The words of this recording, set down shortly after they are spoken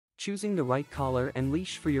Choosing the right collar and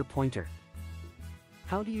leash for your pointer.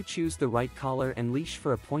 How do you choose the right collar and leash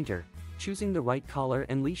for a pointer? Choosing the right collar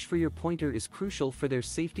and leash for your pointer is crucial for their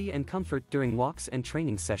safety and comfort during walks and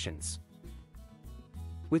training sessions.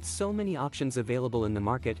 With so many options available in the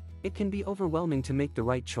market, it can be overwhelming to make the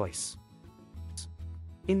right choice.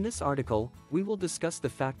 In this article, we will discuss the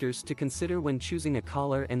factors to consider when choosing a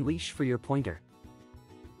collar and leash for your pointer.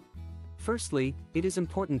 Firstly, it is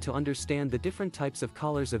important to understand the different types of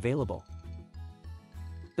collars available.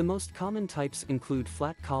 The most common types include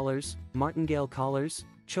flat collars, martingale collars,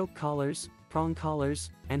 choke collars, prong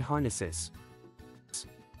collars, and harnesses.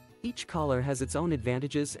 Each collar has its own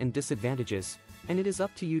advantages and disadvantages, and it is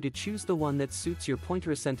up to you to choose the one that suits your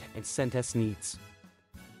pointer scent's needs.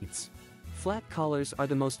 Flat collars are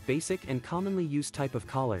the most basic and commonly used type of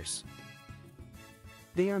collars.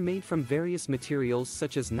 They are made from various materials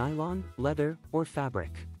such as nylon, leather, or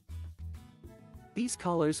fabric. These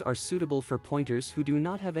collars are suitable for pointers who do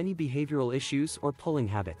not have any behavioral issues or pulling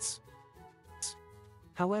habits.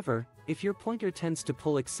 However, if your pointer tends to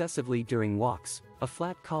pull excessively during walks, a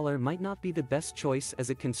flat collar might not be the best choice as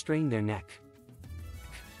it can strain their neck.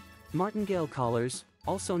 Martingale collars,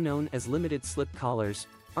 also known as limited slip collars,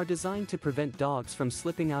 are designed to prevent dogs from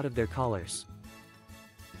slipping out of their collars.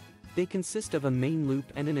 They consist of a main loop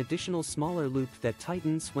and an additional smaller loop that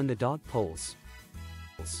tightens when the dog pulls.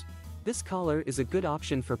 This collar is a good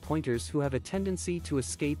option for pointers who have a tendency to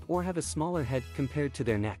escape or have a smaller head compared to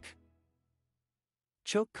their neck.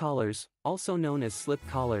 Choke collars, also known as slip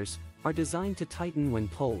collars, are designed to tighten when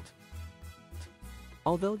pulled.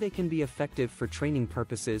 Although they can be effective for training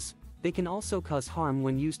purposes, they can also cause harm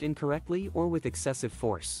when used incorrectly or with excessive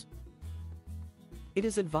force. It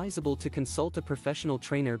is advisable to consult a professional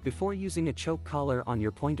trainer before using a choke collar on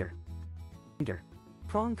your pointer.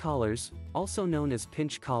 Prong collars, also known as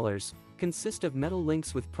pinch collars, consist of metal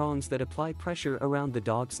links with prongs that apply pressure around the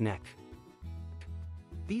dog's neck.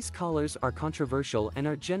 These collars are controversial and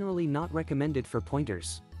are generally not recommended for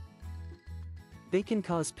pointers. They can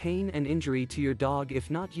cause pain and injury to your dog if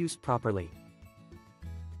not used properly.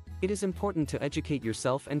 It is important to educate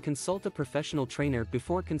yourself and consult a professional trainer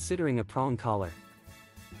before considering a prong collar.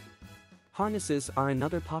 Harnesses are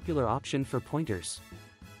another popular option for pointers.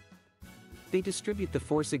 They distribute the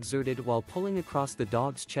force exerted while pulling across the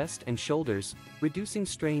dog's chest and shoulders, reducing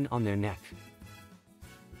strain on their neck.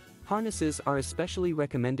 Harnesses are especially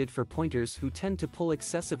recommended for pointers who tend to pull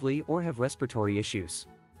excessively or have respiratory issues.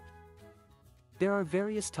 There are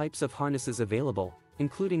various types of harnesses available,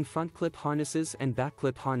 including front clip harnesses and back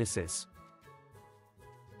clip harnesses.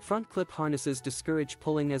 Front clip harnesses discourage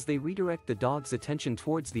pulling as they redirect the dog's attention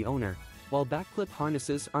towards the owner, while back clip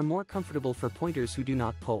harnesses are more comfortable for pointers who do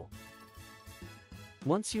not pull.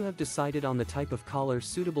 Once you have decided on the type of collar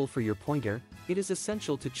suitable for your pointer, it is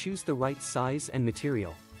essential to choose the right size and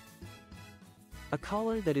material. A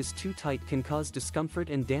collar that is too tight can cause discomfort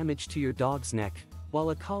and damage to your dog's neck,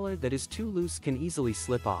 while a collar that is too loose can easily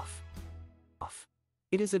slip off.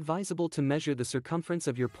 It is advisable to measure the circumference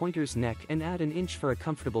of your pointer's neck and add an inch for a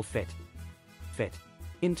comfortable fit.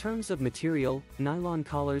 In terms of material, nylon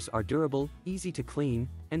collars are durable, easy to clean,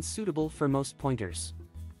 and suitable for most pointers.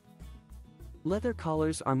 Leather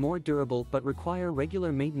collars are more durable but require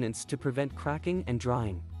regular maintenance to prevent cracking and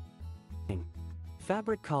drying.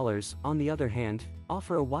 Fabric collars, on the other hand,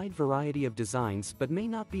 offer a wide variety of designs but may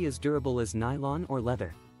not be as durable as nylon or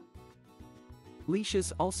leather.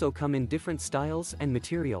 Leashes also come in different styles and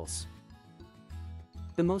materials.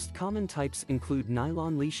 The most common types include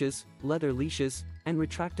nylon leashes, leather leashes, and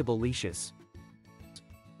retractable leashes.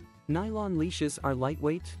 Nylon leashes are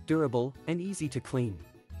lightweight, durable, and easy to clean.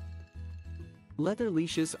 Leather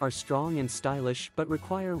leashes are strong and stylish but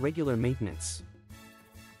require regular maintenance.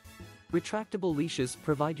 Retractable leashes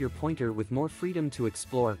provide your pointer with more freedom to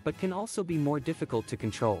explore but can also be more difficult to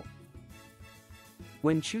control.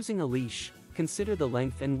 When choosing a leash, consider the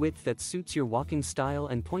length and width that suits your walking style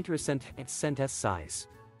and pointer scent's size.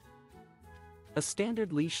 A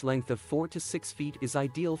standard leash length of 4 to 6 feet is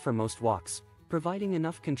ideal for most walks, providing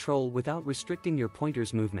enough control without restricting your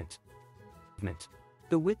pointer's movement.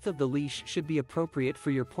 The width of the leash should be appropriate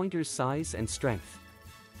for your pointer's size and strength.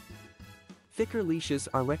 Thicker leashes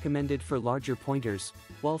are recommended for larger pointers,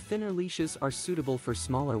 while thinner leashes are suitable for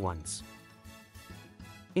smaller ones.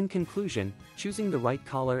 In conclusion, choosing the right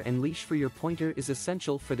collar and leash for your pointer is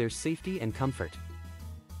essential for their safety and comfort.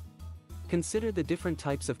 Consider the different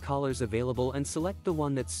types of collars available and select the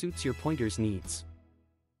one that suits your pointer's needs.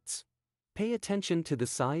 Pay attention to the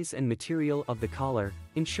size and material of the collar,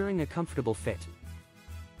 ensuring a comfortable fit.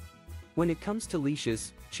 When it comes to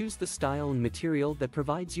leashes, choose the style and material that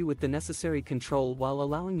provides you with the necessary control while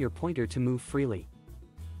allowing your pointer to move freely.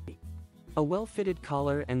 A well-fitted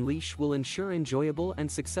collar and leash will ensure enjoyable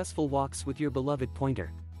and successful walks with your beloved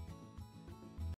pointer.